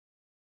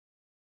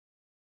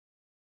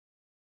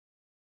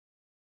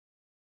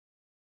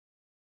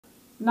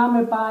Να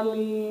με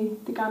πάλι,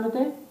 τι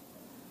κάνετε?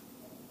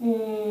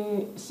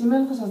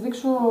 Σήμερα θα σας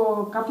δείξω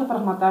κάποια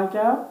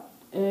πραγματάκια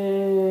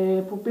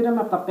που πήραμε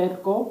από τα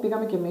PEPCO,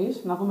 πήγαμε κι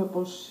εμείς, να δούμε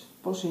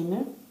πώς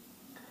είναι.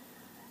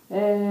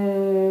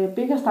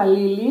 Πήγα στα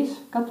LILLY,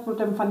 κάτι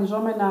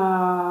πρωτοεμφανιζόμενα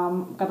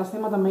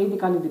καταστήματα με είδη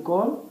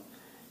καλλυντικών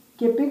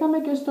και πήγαμε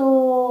και στο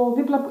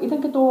δίπλα, ήταν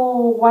και το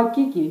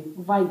WAIKIKI,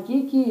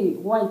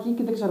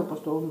 δεν ξέρω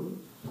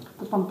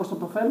πώς το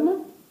προφέρουμε.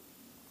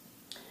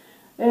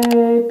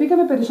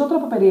 Πήγαμε περισσότερο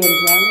από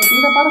περιέργεια, γιατί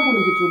είδα πάρα πολύ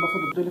YouTube αυτό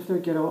το τελευταίο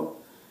καιρό,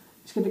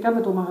 σχετικά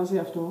με το μαγαζί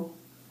αυτό.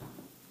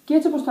 Και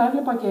έτσι όπως τα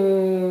έβλεπα και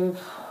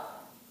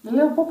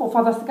λέω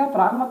φανταστικά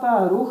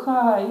πράγματα, ρούχα,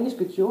 είδη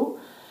σπιτιού.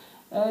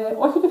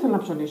 Όχι ότι ήθελα να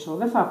ψωνίσω,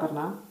 δεν θα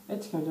έπαιρνα,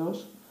 έτσι κι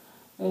αλλιώς.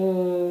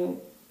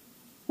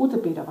 Ούτε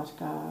πήρα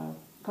βασικά,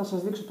 θα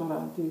σας δείξω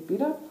τώρα τι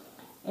πήρα.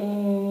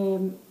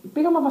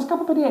 Πήγαμε βασικά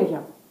από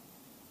περιέργεια.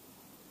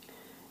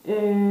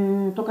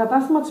 Το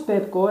κατάστημα της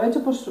PEPCO, έτσι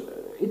όπως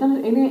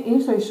είναι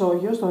στο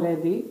ισόγειο, στο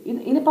Ready,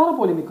 είναι πάρα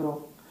πολύ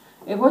μικρό.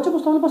 Εγώ έτσι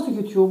όπως το έβλεπα στο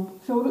YouTube,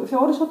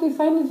 θεώρησα ότι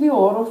θα είναι 2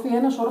 όροφοι,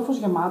 ένας όροφος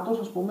γεμάτος,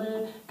 ας πούμε,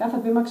 κάθε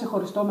βήμα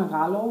ξεχωριστό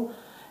μεγάλο.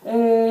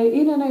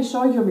 Είναι ένα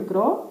ισόγειο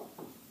μικρό,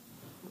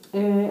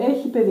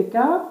 έχει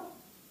παιδικά,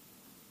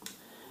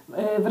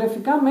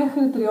 βρεφικά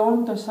μέχρι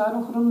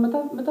 3-4 χρόνων,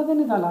 μετά δεν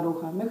είδα άλλα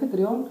ρούχα, μέχρι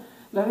 3,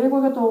 δηλαδή εγώ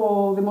για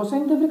το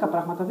δημοσθένη δεν βρήκα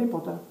πράγματα,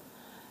 τίποτα.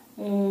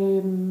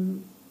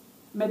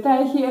 Μετά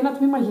έχει ένα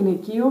τμήμα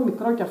γυναικείο,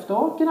 μικρό κι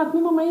αυτό, και ένα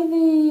τμήμα με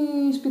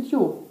είδη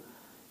σπιτιού.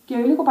 Και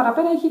λίγο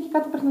παραπέρα έχει και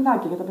κάτι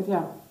παιχνιδάκια για τα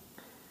παιδιά.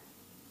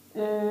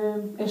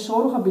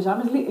 Εσώρουχα,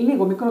 Πυζάμες,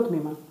 λίγο μικρό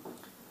τμήμα.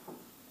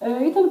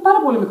 Ήταν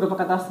πάρα πολύ μικρό το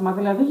κατάστημα,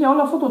 δηλαδή για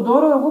όλο αυτό τον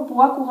τόρο, εγώ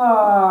που άκουγα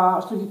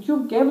στο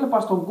YouTube και έβλεπα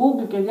στο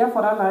Google και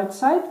διάφορα άλλα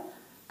site,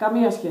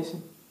 καμία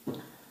σχέση.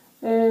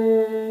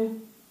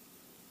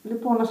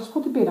 Λοιπόν, να σας πω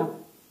τι πήρα.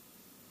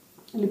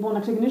 Λοιπόν, να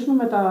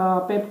ξεκινήσουμε με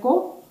τα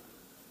PEPCO.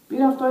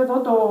 Πήρα αυτό εδώ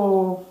το,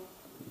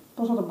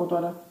 πώς θα το πω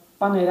τώρα,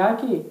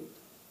 πανεράκι,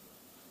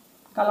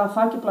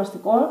 καλαθάκι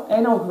πλαστικό,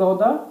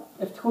 1,80,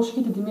 ευτυχώς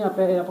είχε την τιμή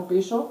από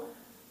πίσω,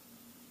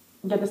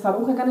 γιατί στα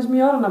ρούχα κάνεις 1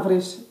 ώρα να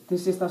βρεις τη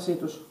σύστασή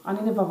τους. Αν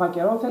είναι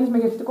βαβακερό, θέλεις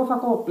μεγεθυντικό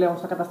φακό πλέον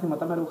στα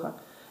καταστήματα με ρούχα.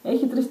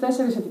 Έχει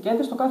 3-4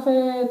 ετικέτες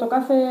το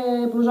κάθε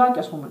μπλουζάκι,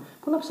 ας πούμε.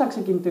 Πού να ψάξει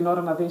εκείνη την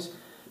ώρα να δεις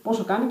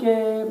πόσο κάνει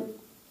και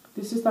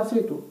τη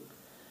σύστασή του.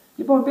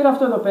 Λοιπόν, πήρα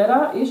αυτό εδώ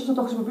πέρα, ίσως θα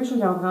το χρησιμοποιήσω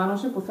για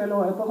οργάνωση που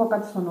έχω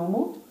κάτι στο νου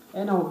μου.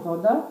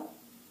 1,80.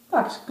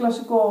 Εντάξει,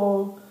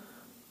 κλασικό.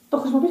 Το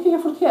χρησιμοποιείς και για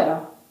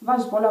φουρτιέρα.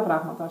 Βάζεις πολλά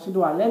πράγματα. Στην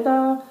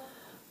τουαλέτα,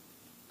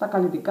 τα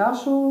καλλυντικά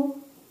σου,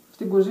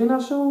 στην κουζίνα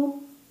σου.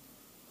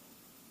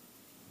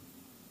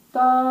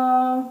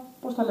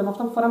 Πώς τα λέμε,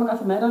 αυτά που φοράμε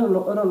κάθε μέρα,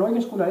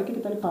 ρολόγια, σκουλαρίκια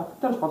κτλ.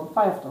 Τέλος πάντων,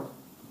 πάει αυτό.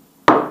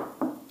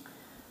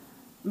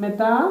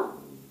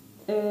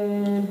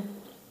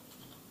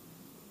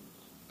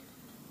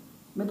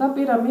 Μετά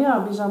πήρα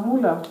μία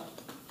μπιζαμούλα.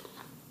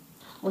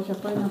 Όχι,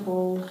 αυτό είναι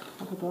από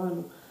το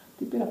άλλο.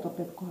 Τι πήρα από το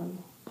PEPCO άλλο.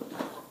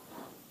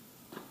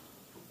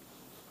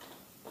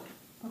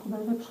 Θα έχω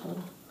μπερδέψει τώρα.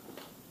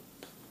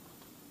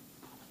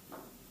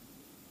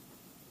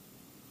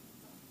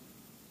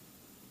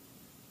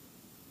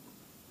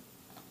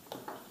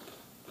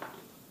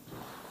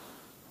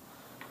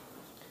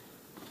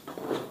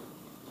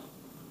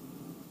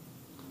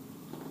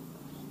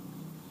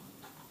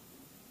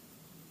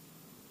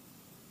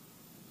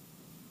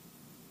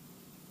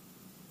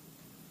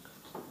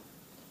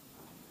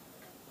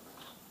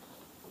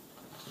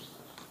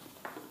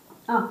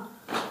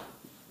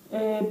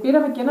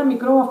 Πήραμε και ένα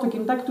μικρό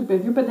αυτοκινητάκι του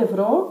παιδιού, 5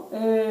 ευρώ,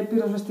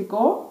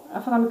 πυροσβεστικό.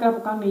 Αυτά τα μικρά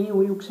που κάνουν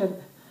ιού,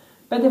 ξέρετε.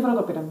 5 ευρώ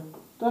το πήραμε.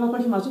 Τώρα το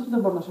έχει μαζί του, δεν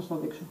μπορώ να σας το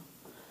δείξω.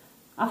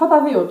 Αυτά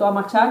τα δύο, το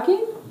αμαξάκι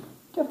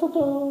και αυτό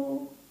το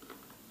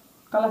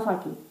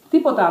καλαθάκι.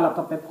 Τίποτα άλλο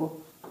από τα PEPCO.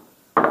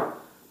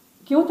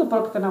 Και ούτε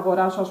πρόκειται να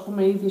αγοράσω, ας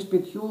πούμε, είδη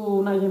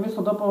σπιτιού, να γεμίσω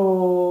τον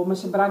τόπο με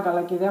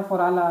συμπράγκαλα και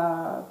διάφορα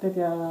άλλα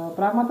τέτοια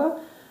πράγματα.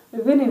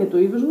 Δεν είναι του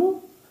είδους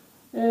μου.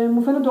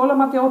 Μου φαίνονται όλα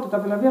ματαιότητα.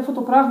 Δηλαδή αυτό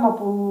το πράγμα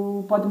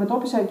που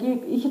αντιμετώπισα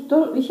εκεί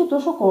είχε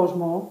τόσο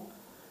κόσμο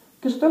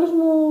και στο τέλος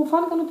μου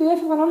φάνηκαν ότι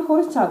έφευγαν όλοι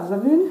χωρίς τσάντες,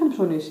 δηλαδή δεν είχαν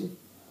ψωνίσει.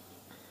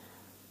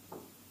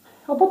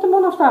 Οπότε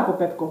μόνο αυτά από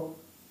PEPCO.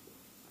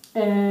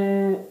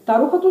 Τα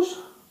ρούχα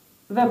τους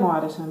δεν μου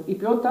άρεσαν. Η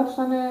ποιότητά τους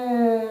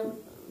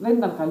δεν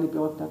ήταν καλή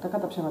ποιότητα, κακά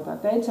τα ψέματα.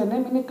 Τα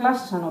H&M είναι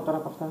κλάσεις ανώτερα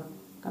από αυτά.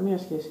 Καμία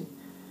σχέση.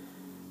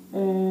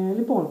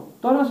 Λοιπόν,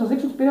 τώρα να σας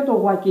δείξω ότι πήρα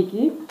το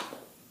WAIKIKI,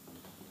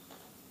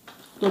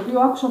 το οποίο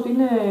άκουσα ότι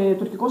είναι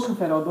τουρκικών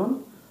συμφερόντων.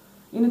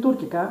 Είναι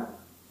τουρκικά,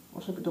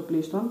 ως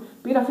επιτοπλίστων.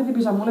 Πήρα αυτή την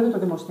πιζαμούλα για το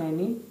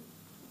δημοσθένη.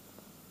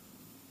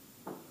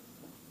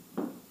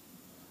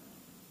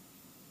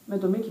 Με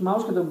το Mickey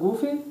Mouse και τον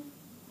Goofy,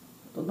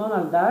 τον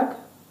Donald Duck.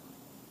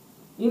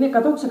 Είναι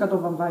 100%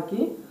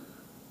 βαμβάκι.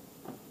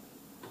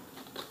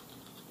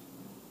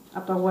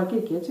 Από τα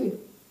WAIKIKI, έτσι.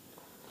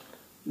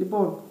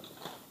 Λοιπόν,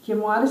 και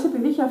μου άρεσε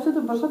επειδή είχε αυτή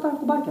το μπροστά τα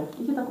κουμπάκια.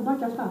 Είχε τα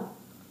κουμπάκια αυτά.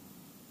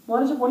 Μου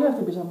άρεσε πολύ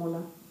αυτή η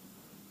πιζαμούλα.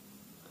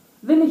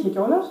 Δεν είχε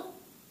κιόλας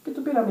και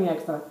του πήρα μία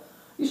έξτρα.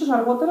 Ίσως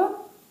αργότερα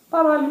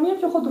πάρω άλλη μία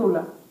πιο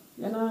χοντρούλα.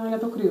 για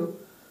το κρύο.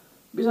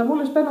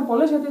 Πυζαμούλες παίρνω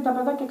πολλές γιατί τα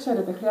παιδάκια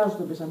ξέρετε,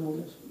 χρειάζονται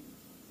πυζαμούλες.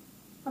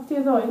 Αυτή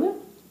εδώ είναι.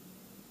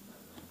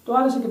 Το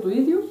άρεσε και του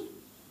ίδιου.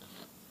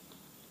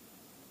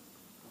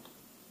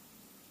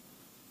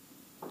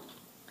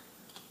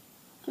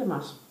 Και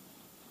εμάς.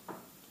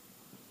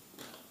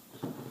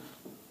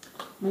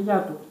 Με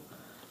γεια του.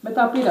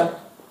 Μετά πήρα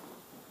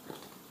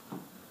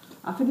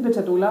αυτή την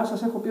πετσετούλα.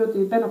 Σας έχω πει ότι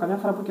παίρνω καμιά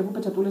φορά που και που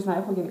πετσετούλες να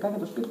έχω γενικά για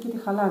το σπίτι και τη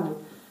χαλάνε.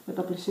 Με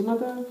τα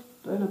πλυσίματα,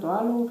 το ένα το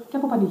άλλο. Και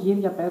από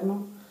πανηγύρια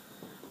παίρνω.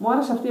 Μου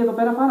άρεσε αυτή εδώ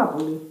πέρα πάρα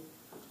πολύ.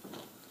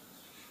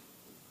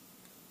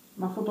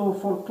 Με αυτό το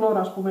folklore,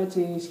 ας πούμε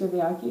έτσι,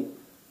 σχεδιάκι.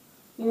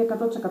 Είναι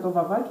 100%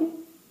 βαβάκι.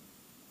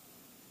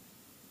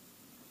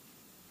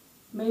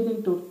 Made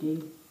in Turkey.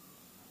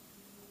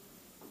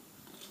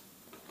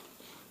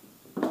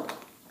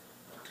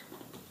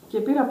 Και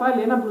πήρα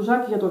πάλι ένα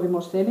μπλουζάκι για το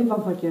Δημοσθένη,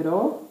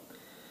 βαμβακερό.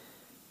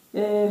 7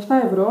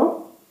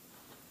 ευρώ.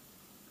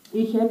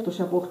 Είχε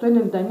έκπτωση από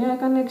 8,99,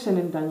 έκανε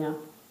 6,99.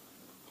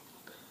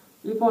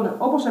 Λοιπόν,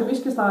 όπως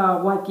επίσης και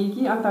στα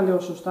WAIKIKI, αν τα λέω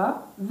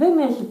σωστά, δεν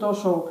έχει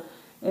τόσο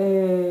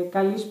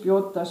καλής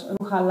ποιότητας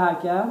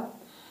ρουχαλάκια.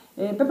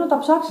 Πρέπει να τα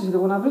ψάξεις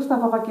λίγο, να βρεις τα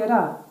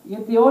βαβακερά.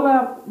 Γιατί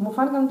όλα μου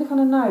φάνηκαν ότι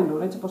είχαν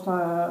νάιλον, έτσι πως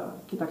τα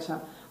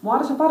κοίταξα. Μου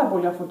άρεσε πάρα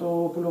πολύ αυτό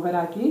το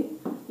πουλοβεράκι.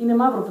 Είναι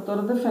μαύρο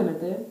τώρα, δεν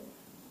φαίνεται.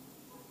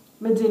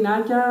 Με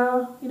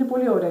τζινάκια, είναι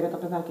πολύ ωραία για τα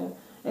παιδάκια.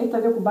 Έχει τα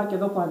δύο κουμπάκια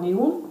εδώ που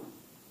ανοίγουν.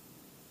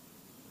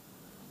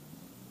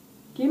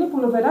 Και είναι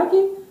πουλοβεράκι,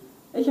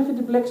 έχει αυτή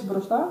την πλέξη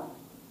μπροστά,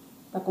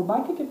 τα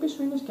κουμπάκια και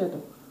πίσω είναι σκέτο.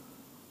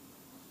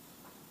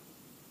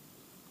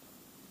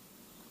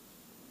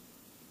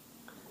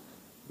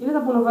 Είναι τα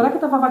πουλοβεράκια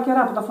τα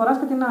βαβακερά που τα φοράς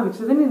και την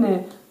άνοιξη.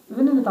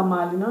 Δεν είναι τα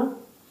μάλινα,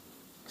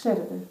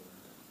 ξέρετε.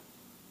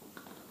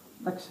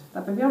 Εντάξει, τα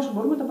παιδιά όσο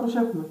μπορούμε τα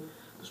προσέχουμε.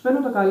 Τους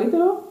παίρνουμε το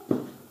καλύτερο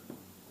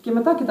και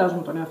μετά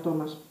κοιτάζουμε τον εαυτό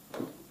μας.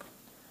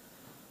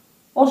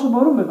 Όσο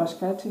μπορούμε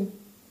βασικά, έτσι.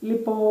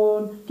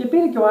 Λοιπόν, και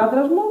πήρε και ο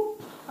άντρας μου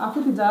αυτή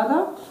την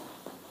τσάντα,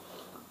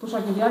 το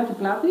σακιδιάκι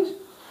πλάτης,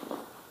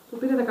 το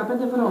πήρε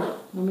 15 ευρώ,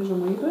 νομίζω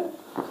μου είπε.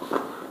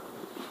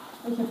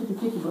 Έχει αυτή τη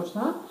θήκη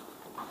μπροστά.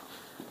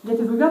 Για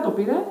τη δουλειά το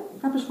πήρε.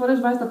 Κάποιες φορές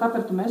βάζει τα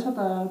τάπερ του μέσα,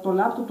 το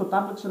λάπτοπ, το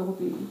τάμπλετ, ξέρω εγώ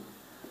τι.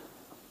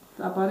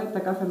 Τα απαραίτητα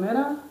κάθε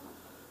μέρα.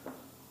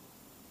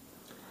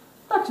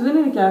 Εντάξει, δεν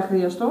είναι και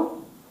αχρίαστο.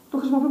 Το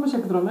χρησιμοποιούμε σε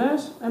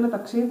εκδρομές, ένα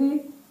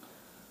ταξίδι.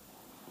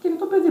 Και είναι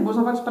το παιδί, μπορείς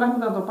να βάλεις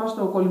πράγματα να το πας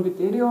στο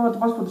κολυμπητήριο, να το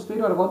πας στο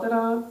φροντιστήριο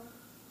αργότερα.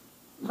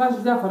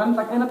 Βάζεις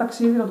διάφορα, ένα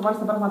ταξίδι να το βάλεις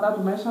τα πράγματά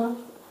του μέσα.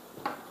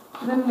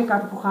 Δεν είναι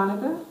κάτι που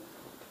χάνεται.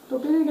 Το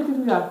πήρε για τη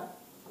δουλειά.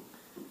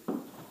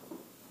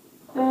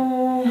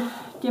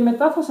 Και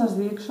μετά θα σας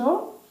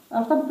δείξω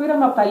αυτά που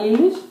πήραμε από τα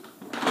LILLY.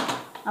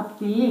 Από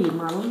τη LILLY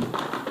μάλλον.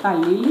 Τα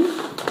LILLY.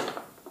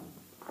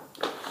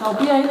 Τα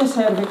οποία είναι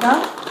σέρβικα.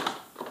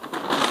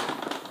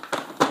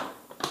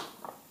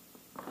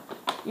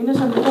 Είναι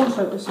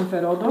σερβικών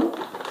συμφερόντων.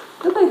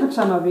 Δεν τα είχα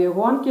ξαναδεί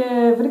εγώ, αν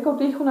και βρήκα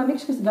ότι έχουν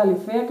ανοίξει και στην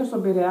Καλυθέα και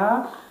στον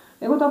Πειραιά.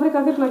 Εγώ τα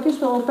βρήκα δίπλα εκεί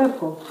στο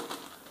PEPCO.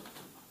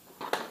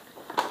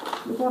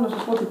 Λοιπόν, να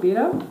σας πω τι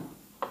πήρα.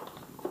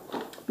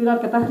 Πήρα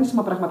αρκετά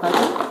χρήσιμα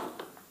πραγματάκια.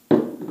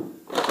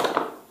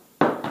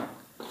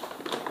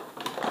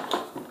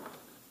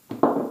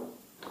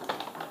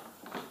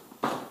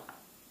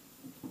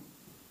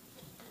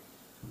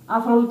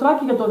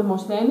 Αφρολουτράκι για το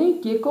Δημοσθένη,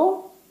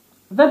 Κίκο.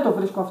 Δεν το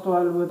βρίσκω αυτό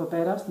αλλού εδώ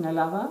πέρα στην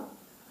Ελλάδα.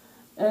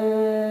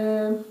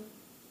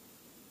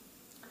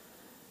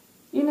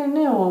 Είναι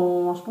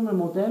νέο, ας πούμε,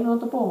 μοντέλο, να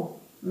το πω.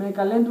 Με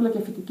καλέντουλα και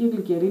φυτική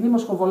γλυκερίνη.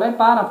 Μας χοβολάει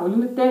πάρα πολύ.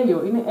 Είναι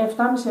τέλειο. Είναι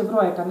 7,5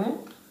 ευρώ έκανε.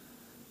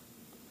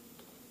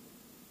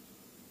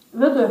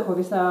 Δεν το έχω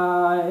δει στα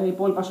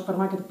υπόλοιπα σούπερ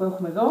μάρκετ που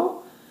έχουμε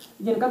εδώ.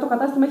 Γενικά το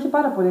κατάστημα έχει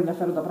πάρα πολύ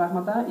ενδιαφέροντα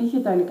πράγματα. Είχε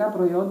ιταλικά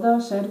προϊόντα,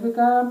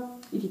 σέρβικα,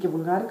 είχε και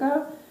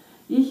βουλγάρικα.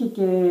 Είχε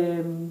και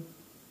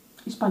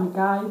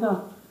ισπανικά,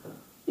 είδα.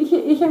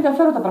 Είχε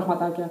ενδιαφέροντα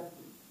πραγματάκια.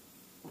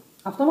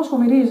 Αυτό μας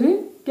χομυρίζει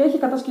και έχει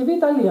κατασκευή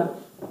Ιταλία.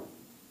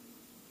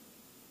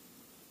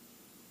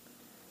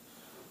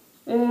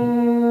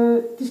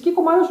 Της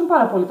Κίκο μου αρέσουν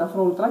πάρα πολύ τα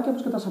αφρολουτράκια,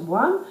 όπως και τα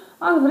σαμπουάν.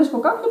 Αν βρίσκω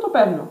κάποιο το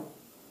παίρνω.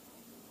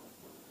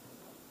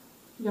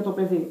 Για το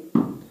παιδί.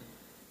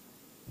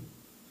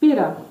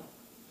 Πήρα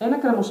ένα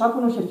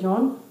κρεμοσάπονο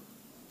χεριών.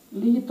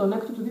 Λίγη τον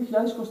έκτο του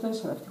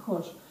 2024,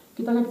 ευτυχώς.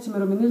 Και ήταν και τις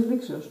ημερομηνίες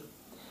δείξεως.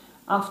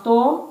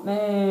 Αυτό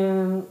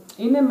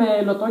είναι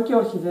με λωτό και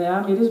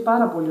ορχιδέα, μυρίζει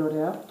πάρα πολύ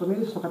ωραία. Το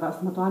μύρισα στο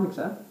κατάστημα, το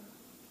άνοιξα.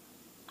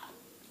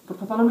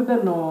 Προσπαθώ να μην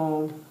παίρνω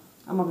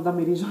άμα δεν τα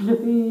μυρίζω,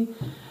 γιατί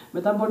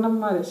μετά μπορεί να μην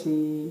μ' αρέσει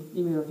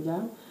η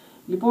μυρωδιά.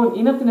 Λοιπόν,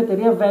 είναι από την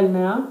εταιρεία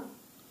Βέλνεα,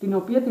 την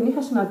οποία την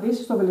είχα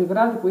συναντήσει στο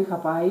Βελιγράδι που είχα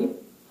πάει.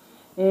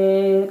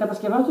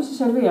 Κατασκευάζονται στη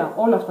Σερβία,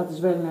 όλα αυτά της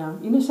Βέλνεα.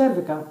 Είναι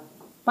σέρβικα,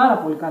 πάρα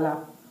πολύ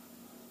καλά.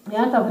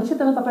 Εάν τα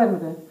βρίσκετε να τα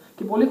παίρνετε.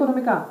 Και πολύ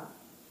οικονομικά.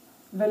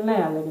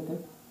 Βελνέα λέγεται.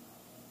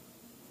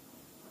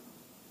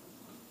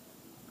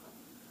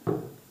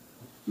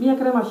 Μία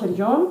κρέμα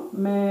χεριών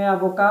με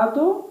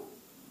αβοκάντο,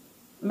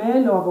 με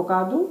έλαιο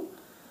αβοκάντο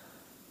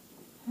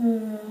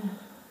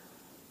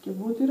και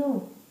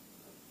βούτυρο.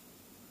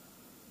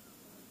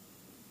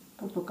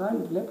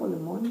 πορτοκάλι, βλέπω,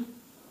 λεμόνι.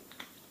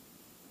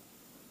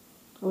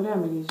 Ωραία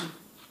μυρίζει.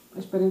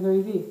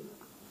 Εσπεριδοειδή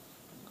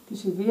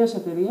της ιδίας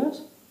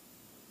εταιρείας.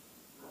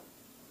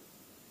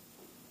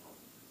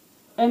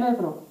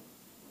 1€.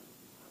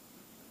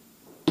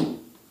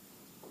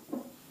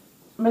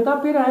 Μετά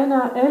πήρα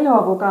ένα έλαιο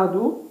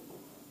αβοκάντου.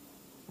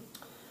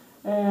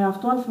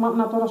 Αυτό αν θυμάμαι,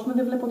 να τώρα ας πούμε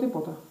δεν βλέπω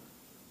τίποτα.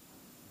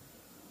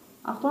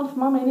 Αυτό αν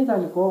θυμάμαι είναι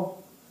ιταλικό.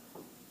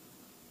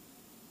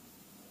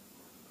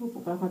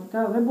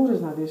 Πραγματικά δεν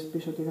μπορείς να δεις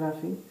πίσω τι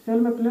γράφει.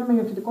 Θέλουμε πλέον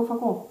μεγεθυντικό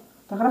φακό.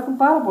 Τα γράφουν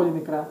πάρα πολύ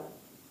μικρά.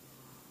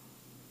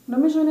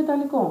 Νομίζω είναι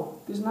ιταλικό,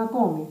 της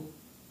Νακόμη.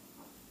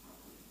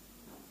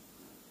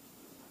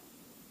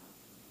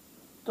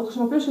 Το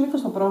χρησιμοποιώ συνήθως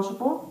στο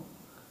πρόσωπο,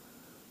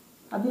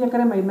 αντί για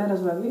κρέμα ημέρας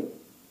δηλαδή.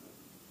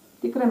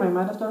 Τι κρέμα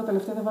ημέρας, τώρα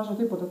τελευταία δεν βάζω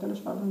τίποτα, τέλος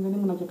πάντων, δεν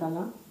ήμουνα και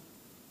καλά.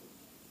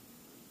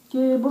 Και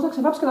μπορείς να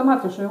ξεβάψεις και τα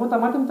μάτια σου. Εγώ τα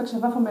μάτια μου τα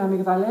ξεβάφω με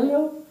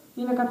αμυγδαλέλαιο,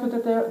 είναι κάποιο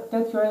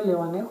τέτοιο έλαιο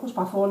αν έχω,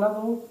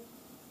 σπαθόλαδο,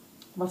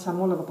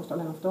 βαλσαμόλαδο, πώς το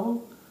λένε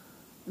αυτό.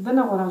 Δεν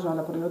αγοράζω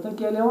άλλα προϊόντα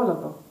και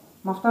ελαιόλαδο.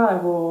 Με αυτά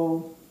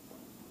εγώ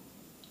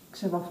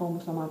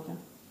ξεβαφόμουν στα μάτια.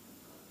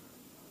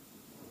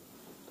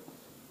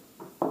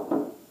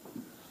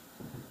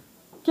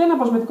 Και ένα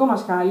αποσμετικό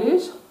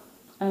μασχάλης,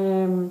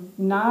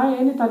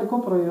 είναι ιταλικό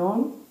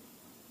προϊόν,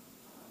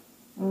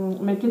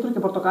 με κίτρο και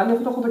πορτοκάλι.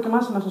 Αυτό το έχω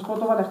δοκιμάσει, να σας πω,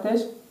 το έβαλα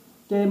χτες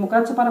και μου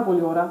κράτησε πάρα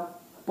πολύ ώρα.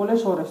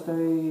 Πολλές ώρες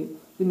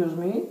την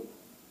οσμή.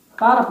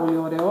 Πάρα πολύ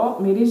ωραίο,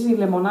 μυρίζει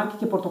λεμονάκι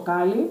και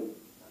πορτοκάλι.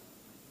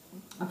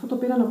 Αυτό το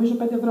πήρα νομίζω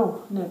 5€.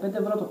 Ναι,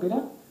 5€ το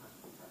πήρα.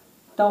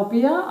 Τα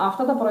οποία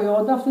αυτά τα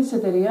προϊόντα αυτής της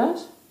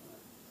εταιρείας,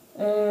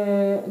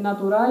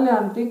 Naturale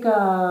Antica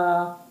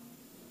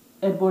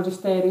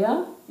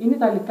Erboristeria, είναι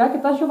ιταλικά και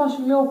τα έχει ο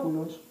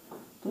Βασιλιόπουλος,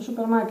 το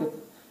σούπερ μάρκετ.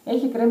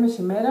 Έχει κρέμες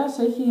ημέρας,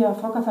 έχει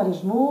αφρό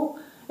καθαρισμού,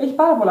 έχει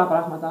πάρα πολλά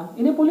πράγματα.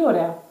 Είναι πολύ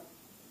ωραία.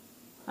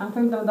 Αν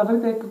θέλετε να τα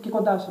βρείτε και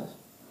κοντά σας.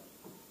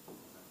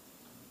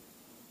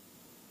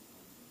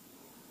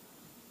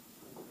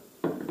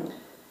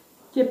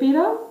 Και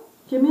πήρα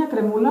και μία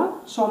κρεμούλα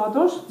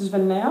σώματος της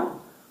Βελνέα,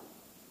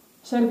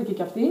 σέρβικη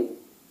και αυτή.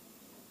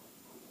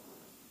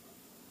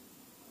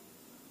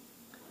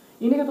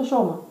 Είναι για το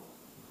σώμα.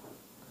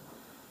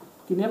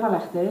 Την έβαλα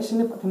χτες,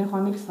 την έχω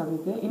ανοίξει, θα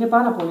δείτε. Είναι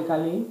πάρα πολύ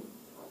καλή.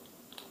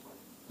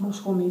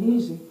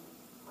 Μοσχομυρίζει.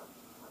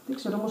 Δεν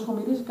ξέρω,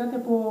 μοσχομυρίζει κάτι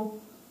από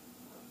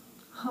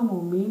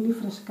χαμομήλι,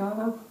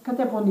 φρεσκάδα,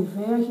 κάτι από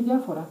νιβαία, έχει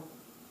διάφορα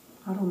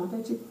αρώματα,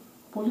 έτσι.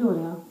 Πολύ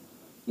ωραία.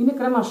 Είναι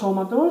κρέμα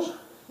σώματος,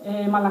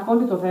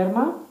 μαλακώνει το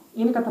δέρμα,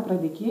 είναι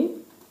καταπραντική.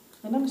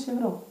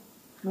 1,5€.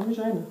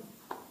 Νομίζω 1.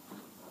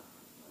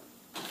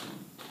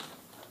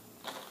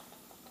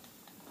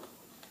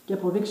 Και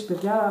αποδείξεις,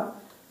 παιδιά,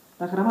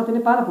 τα γράμματα είναι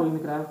πάρα πολύ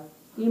μικρά.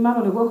 Ή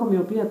μάλλον εγώ έχω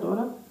μοιοπία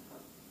τώρα.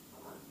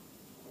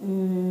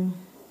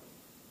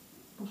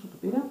 Πόσο το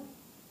πήρα?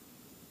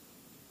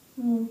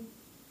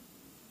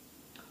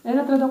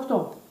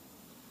 1,38.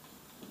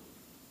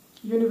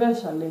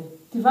 Universal λέει.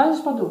 Τη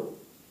βάζεις παντού.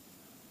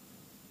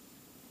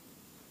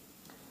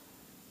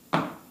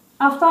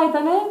 Αυτά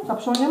ήταν τα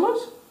ψώνια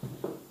μας.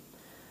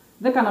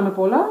 Δεν κάναμε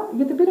πολλά,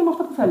 γιατί πήραμε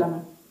αυτά που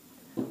θέλαμε.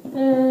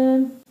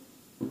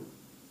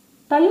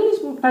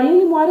 Τα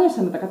LILLY μου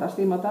αρέσανε τα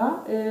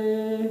καταστήματα.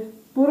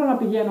 Μπορώ να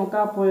πηγαίνω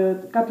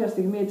κάποια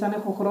στιγμή, έτσι, αν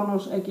έχω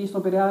χρόνο, εκεί στο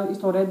Πειραιά ή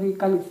στο Ρέντι,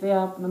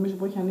 Καλυθέα, νομίζω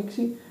που έχει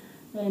ανοίξει,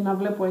 να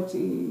βλέπω έτσι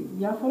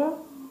διάφορα.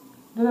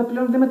 Βέβαια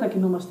πλέον δεν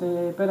μετακινούμαστε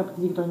πέρα από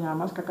τη γειτονιά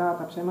μας, κακά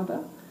τα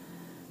ψέματα.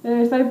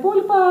 Στα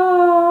υπόλοιπα,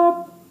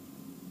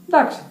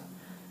 εντάξει.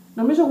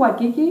 Νομίζω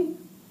WAIKIKI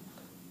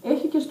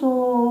έχει και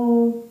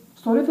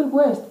στο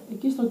River West,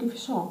 εκεί στο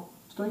Κηφισό,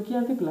 στο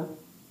IKEA δίπλα.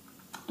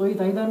 Το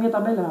είδα μια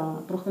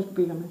ταμπέλα προχθές που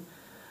πήγαμε.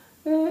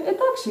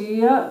 Εντάξει,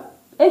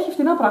 έχει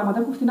φτηνά πράγματα,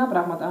 έχουν φτηνά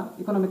πράγματα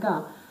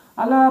οικονομικά,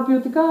 αλλά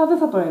ποιοτικά δεν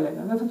θα το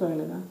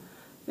έλεγα.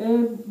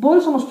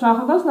 Μπορείς όμως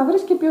ψάχνοντας να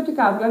βρεις και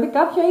ποιοτικά, δηλαδή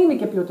κάποια είναι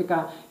και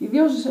ποιοτικά.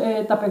 Ιδίως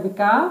τα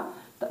παιδικά,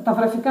 τα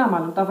βρεφικά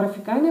μάλλον, τα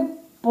βρεφικά είναι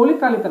πολύ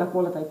καλύτερα από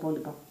όλα τα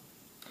υπόλοιπα.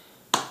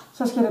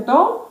 Σας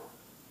χαιρετώ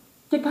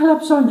και καλά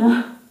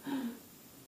ψώνια!